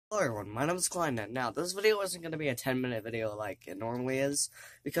Hello everyone, my name is Klein. Now, this video isn't going to be a 10-minute video like it normally is,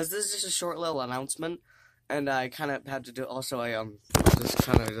 because this is just a short little announcement, and I kind of had to do, also,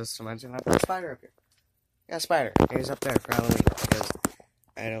 just to mention, I've got a spider up here. Yeah, spider. He's up there for Halloween, because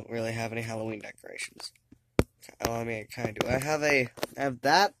I don't really have any Halloween decorations. Oh, I mean, I kind of do. I have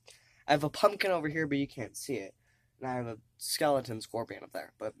that, I have a pumpkin over here, but you can't see it, and I have a skeleton scorpion up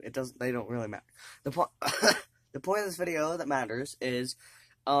there, but they don't really matter. The point, the point of this video that matters is,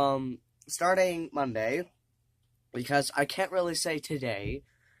 starting Monday, because I can't really say today,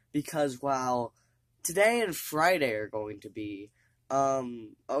 because while today and Friday are going to be,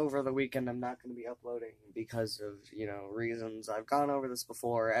 over the weekend I'm not going to be uploading because of, reasons. I've gone over this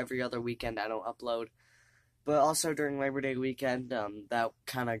before. Every other weekend I don't upload, but also during Labor Day weekend, that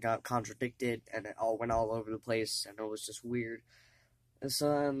kind of got contradicted, and it all went all over the place, and it was just weird. And so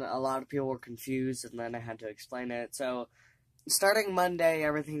then a lot of people were confused, and then I had to explain it, so starting Monday,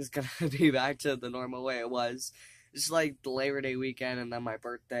 everything's gonna be back to the normal way it was. Just like the Labor Day weekend, and then my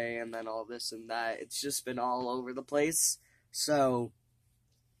birthday, and then all this and that. It's just been all over the place. So,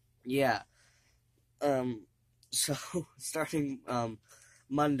 yeah. So, starting,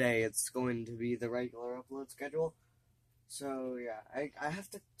 Monday, it's going to be the regular upload schedule. So, yeah, I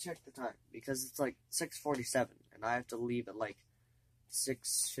have to check the time, because it's like 6:47, and I have to leave at like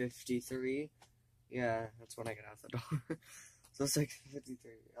 6:53. Yeah, that's when I get out the door. So 6:53.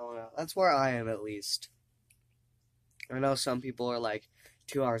 Oh no, that's where I am at least. I know some people are like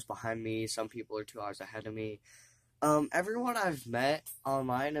 2 hours behind me. Some people are 2 hours ahead of me. Everyone I've met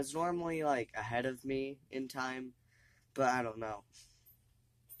online is normally like ahead of me in time, but I don't know.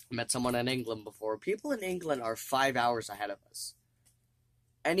 I met someone in England before. People in England are 5 hours ahead of us.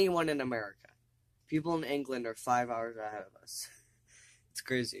 Anyone in America, people in England are 5 hours ahead of us. It's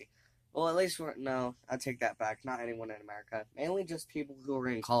crazy. Well, at least no, I take that back. Not anyone in America. Mainly just people who are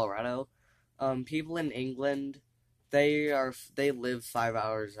in Colorado. People in England, they live 5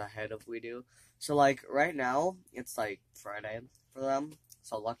 hours ahead of we do. So like right now, it's like Friday for them.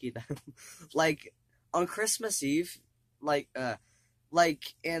 So lucky them. Like on Christmas Eve, like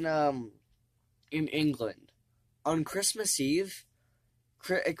in England, on Christmas Eve,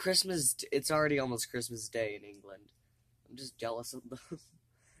 it's already almost Christmas Day in England. I'm just jealous of them.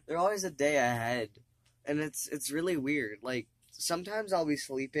 They're always a day ahead, and it's really weird. Like sometimes I'll be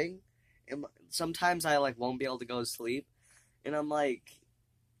sleeping, and sometimes I like won't be able to go to sleep, and I'm like,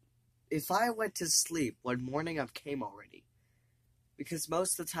 if I went to sleep, would morning have came already? Because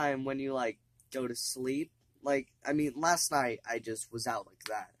most of the time when you like go to sleep, like I mean, last night I just was out like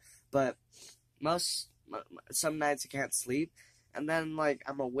that, but some nights I can't sleep, and then like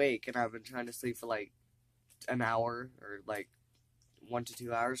I'm awake and I've been trying to sleep for like an hour or like 1 to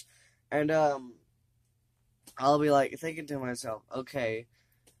 2 hours, and I'll be like thinking to myself, okay,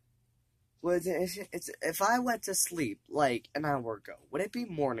 if I went to sleep like an hour ago, would it be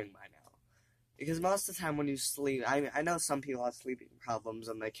morning by now? Because most of the time when you sleep, I know some people have sleeping problems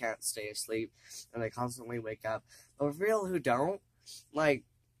and they can't stay asleep and they constantly wake up, but for people who don't, like,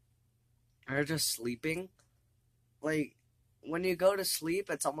 are just sleeping, like, when you go to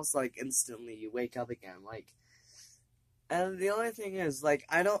sleep, it's almost like instantly you wake up again, like. And the only thing is, like,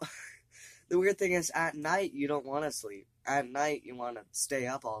 the weird thing is, at night, you don't want to sleep. At night, you want to stay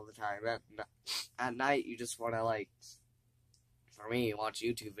up all the time. At night, you just want to, like, for me, watch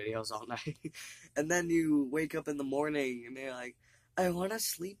YouTube videos all night. And then you wake up in the morning, and you're like, I want to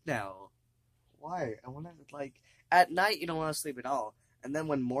sleep now. Why? I want to, like, at night, you don't want to sleep at all. And then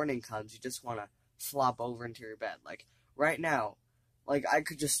when morning comes, you just want to flop over into your bed. Like, right now, like, I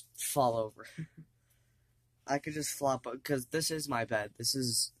could just fall over. I could just flop, because this is my bed. This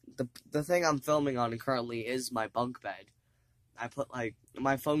is, the thing I'm filming on currently is my bunk bed. I put, like,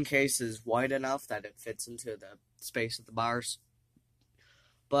 my phone case is wide enough that it fits into the space of the bars.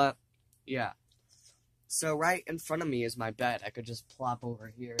 But, yeah. So right in front of me is my bed. I could just plop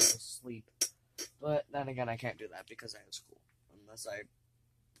over here and just sleep. But then again, I can't do that because I have school. Unless I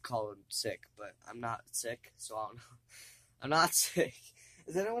call in sick. But I'm not sick, so I don't know. I'm not sick.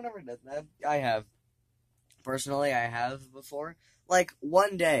 Has anyone ever done that? I have. Personally, I have before. Like,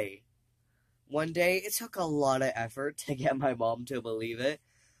 one day, it took a lot of effort to get my mom to believe it,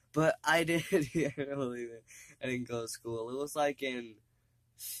 but I did. Yeah, I don't believe it. I didn't go to school. It was like in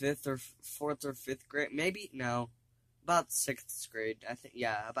 4th or 5th grade. Maybe, no, about 6th grade. I think,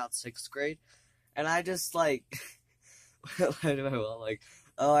 yeah, about 6th grade. And I just, like, like,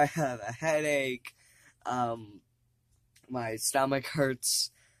 oh, I have a headache, my stomach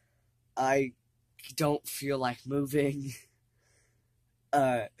hurts, I don't feel like moving.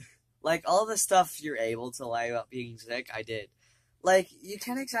 Like all the stuff you're able to lie about being sick, I did. like, you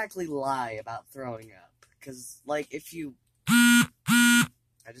can't exactly lie about throwing up. Because, like, if you...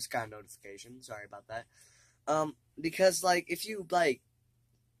 I just got a notification. Sorry about that. Because, like, if you, like,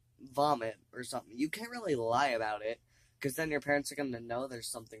 vomit or something, you can't really lie about it. Because then your parents are gonna know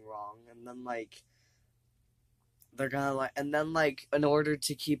there's something wrong. And then, like, they're gonna, like... And then, like, in order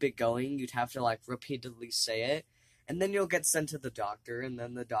to keep it going, you'd have to, like, repeatedly say it. And then you'll get sent to the doctor, and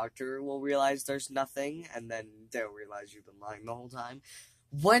then the doctor will realize there's nothing, and then they'll realize you've been lying the whole time.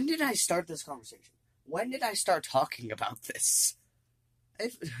 When did I start this conversation? When did I start talking about this? I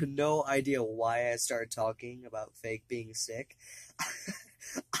have no idea why I started talking about fake being sick.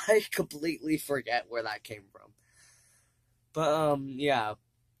 I completely forget where that came from. But, yeah.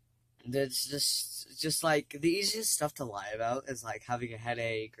 It's just like, the easiest stuff to lie about is, like, having a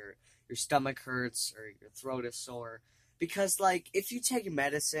headache, or your stomach hurts, or your throat is sore. Because, like, if you take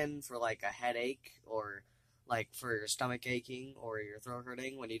medicine for, like, a headache, or, like, for your stomach aching, or your throat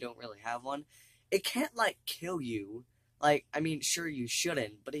hurting when you don't really have one, it can't, like, kill you. Like, I mean, sure, you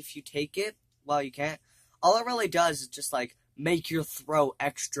shouldn't, but if you take it while you can't, all it really does is just, like, make your throat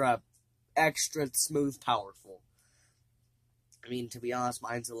extra smooth, powerful. I mean, to be honest,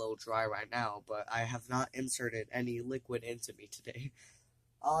 mine's a little dry right now, but I have not inserted any liquid into me today.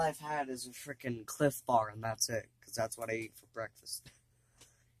 All I've had is a freaking Cliff Bar, and that's it, because that's what I eat for breakfast.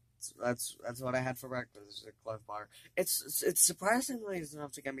 That's what I had for breakfast, is a Cliff Bar. It's surprisingly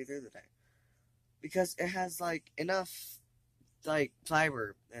enough to get me through the day. Because it has, like, enough, like,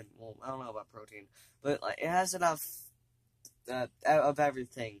 fiber, and, well, I don't know about protein, but, like, it has enough of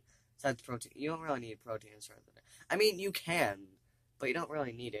everything besides protein. You don't really need protein to start the day. I mean, you can, but you don't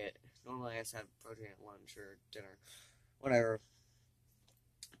really need it. Normally, I just have protein at lunch or dinner, whatever.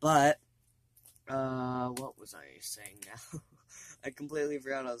 But, what was I saying now? I completely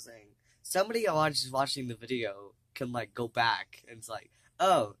forgot what I was saying. Somebody watching the video can, like, go back, and it's like,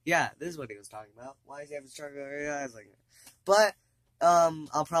 oh, yeah, this is what he was talking about. Why is he having struggle realizing it? But,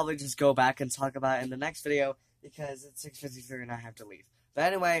 I'll probably just go back and talk about it in the next video, because it's 6:53 and I have to leave. But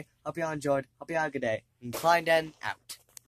anyway, hope y'all enjoyed. Hope y'all had a good day. And Klein Den, out.